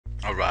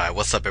Alright,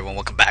 what's up everyone?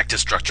 Welcome back to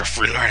Structure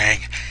Free Learning.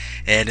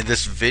 And in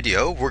this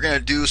video, we're going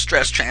to do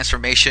stress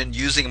transformation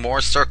using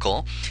Mohr's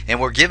circle. And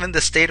we're given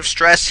the state of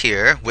stress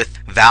here with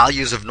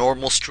values of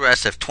normal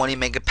stress of 20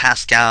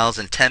 megapascals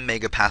and 10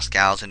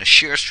 megapascals and a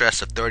shear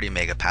stress of 30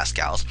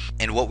 megapascals.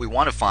 And what we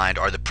want to find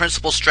are the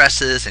principal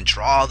stresses and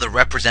draw the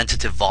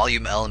representative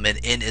volume element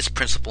in its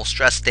principal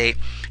stress state,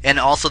 and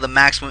also the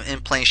maximum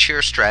in-plane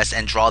shear stress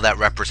and draw that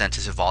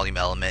representative volume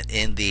element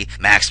in the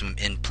maximum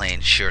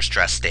in-plane shear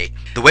stress state.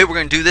 The way we're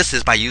going to do this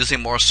is by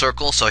using Mohr's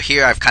circle. So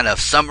here I've kind of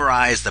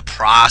summarized the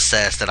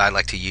process that I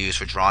like to use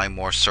for drawing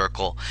Mohr's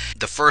circle.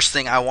 The first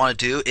thing I want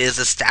to do is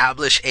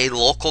establish a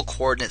local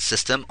coordinate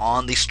system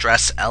on the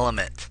stress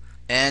element.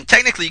 And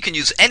technically you can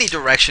use any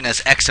direction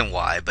as x and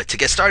y, but to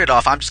get started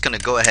off I'm just going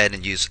to go ahead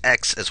and use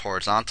x as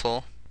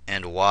horizontal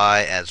and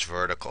y as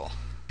vertical.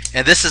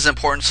 And this is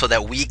important so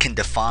that we can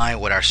define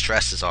what our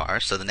stresses are.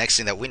 So the next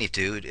thing that we need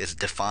to do is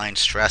define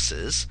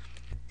stresses.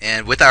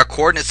 And with our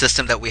coordinate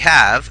system that we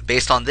have,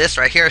 based on this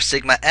right here,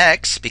 sigma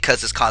x,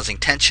 because it's causing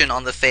tension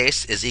on the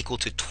face, is equal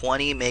to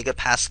 20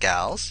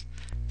 megapascals.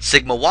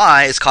 Sigma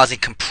y is causing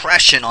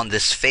compression on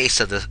this face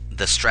of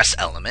the stress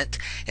element.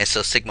 And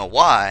so sigma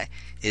y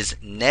is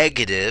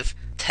negative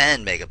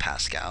 10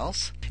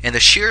 megapascals. And the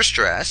shear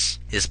stress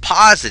is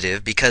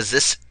positive because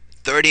this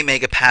 30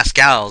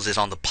 megapascals is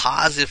on the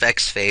positive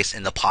x face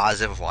in the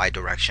positive y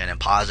direction, and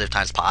positive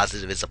times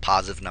positive is a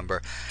positive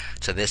number,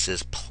 so this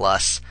is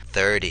plus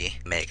 30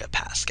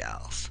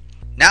 megapascals.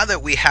 Now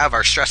that we have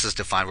our stresses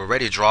defined, we're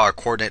ready to draw our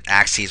coordinate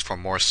axes for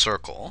Mohr's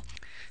circle.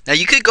 Now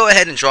you could go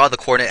ahead and draw the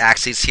coordinate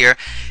axes here.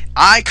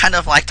 I kind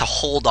of like to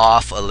hold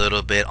off a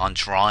little bit on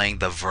drawing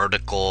the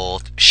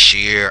vertical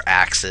shear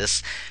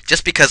axis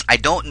just because I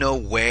don't know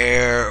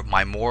where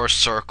my Mohr's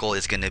circle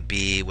is going to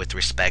be with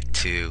respect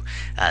to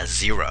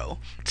 0.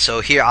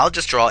 So here I'll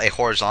just draw a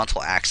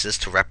horizontal axis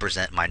to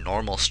represent my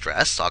normal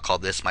stress. So I'll call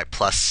this my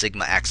plus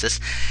sigma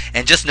axis.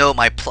 And just know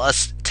my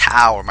plus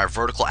tau, or my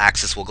vertical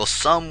axis, will go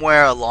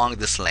somewhere along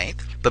this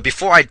length. But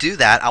before I do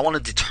that, I want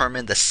to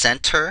determine the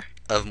center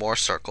of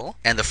Mohr's circle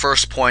and the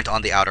first point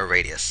on the outer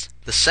radius.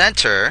 The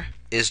center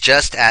is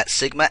just at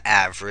sigma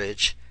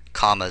average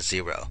comma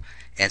 0,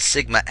 and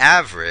sigma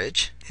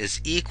average is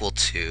equal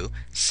to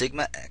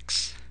sigma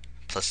x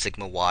plus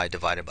sigma y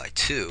divided by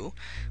 2,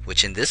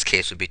 which in this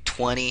case would be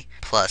 20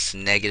 plus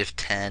negative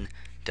 10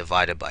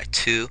 divided by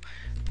 2,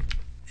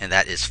 and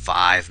that is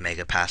 5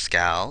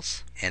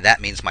 megapascals. And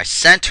that means my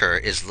center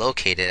is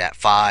located at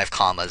 5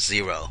 comma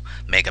 0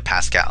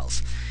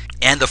 megapascals.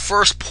 And the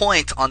first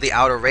point on the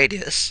outer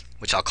radius,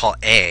 which I'll call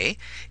A,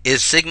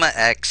 is sigma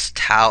x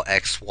tau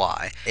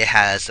xy. It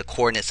has the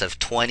coordinates of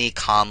 20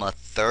 comma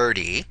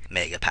 30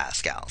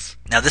 megapascals.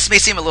 Now this may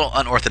seem a little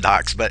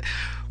unorthodox, but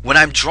when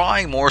I'm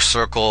drawing Mohr's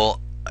circle,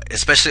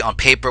 especially on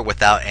paper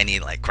without any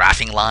like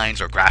graphing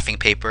lines or graphing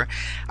paper,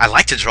 I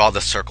like to draw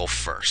the circle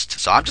first.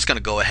 So I'm just going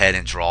to go ahead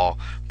and draw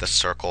the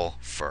circle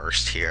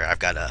first here. I've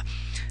got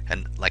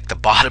like the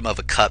bottom of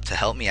a cup to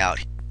help me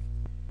out.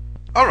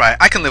 Alright,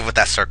 I can live with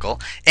that circle.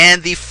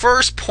 And the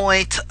first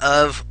point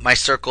of my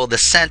circle, the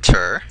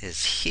center,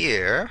 is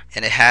here,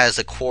 and it has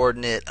a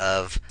coordinate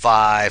of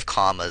 5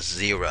 comma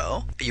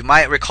 0. You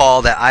might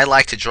recall that I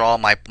like to draw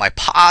my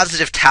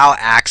positive tau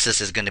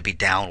axis is going to be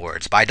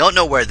downwards, but I don't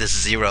know where this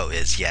 0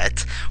 is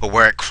yet, or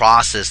where it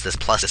crosses this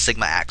plus the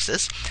sigma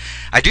axis.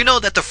 I do know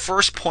that the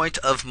first point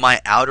of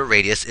my outer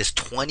radius is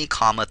 20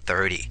 comma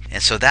 30,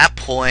 and so that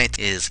point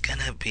is going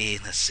to be,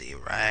 let's see,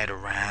 right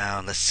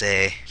around, let's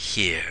say,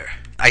 here.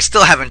 I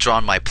still haven't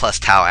drawn my plus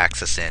tau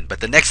axis in,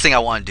 but the next thing I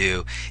want to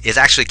do is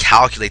actually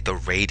calculate the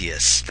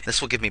radius. This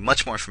will give me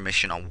much more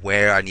information on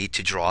where I need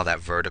to draw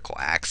that vertical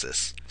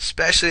axis,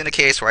 especially in the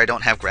case where I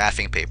don't have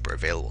graphing paper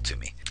available to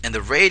me. And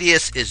the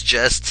radius is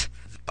just,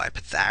 by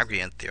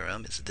Pythagorean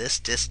theorem, is this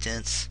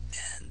distance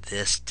and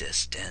this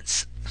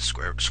distance.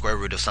 Square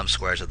root of some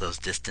squares of those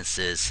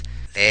distances.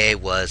 A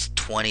was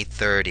 20,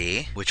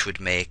 30, which would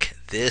make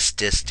this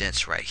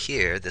distance right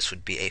here, this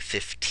would be a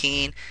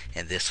 15,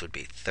 and this would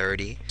be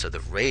 30. So the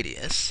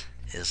radius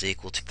is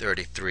equal to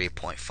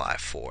 33.54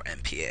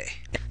 MPa.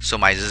 So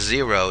my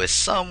 0 is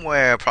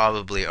somewhere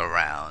probably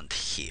around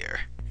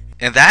here.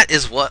 And that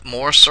is what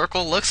Mohr's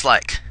circle looks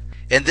like.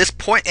 And this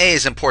point A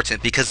is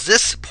important because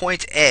this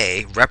point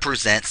A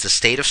represents the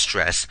state of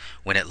stress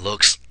when it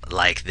looks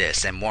like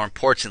this. And more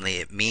importantly,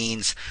 it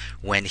means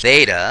when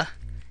theta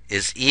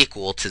is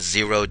equal to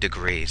 0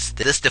 degrees.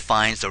 This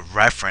defines the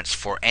reference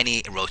for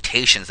any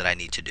rotations that I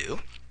need to do.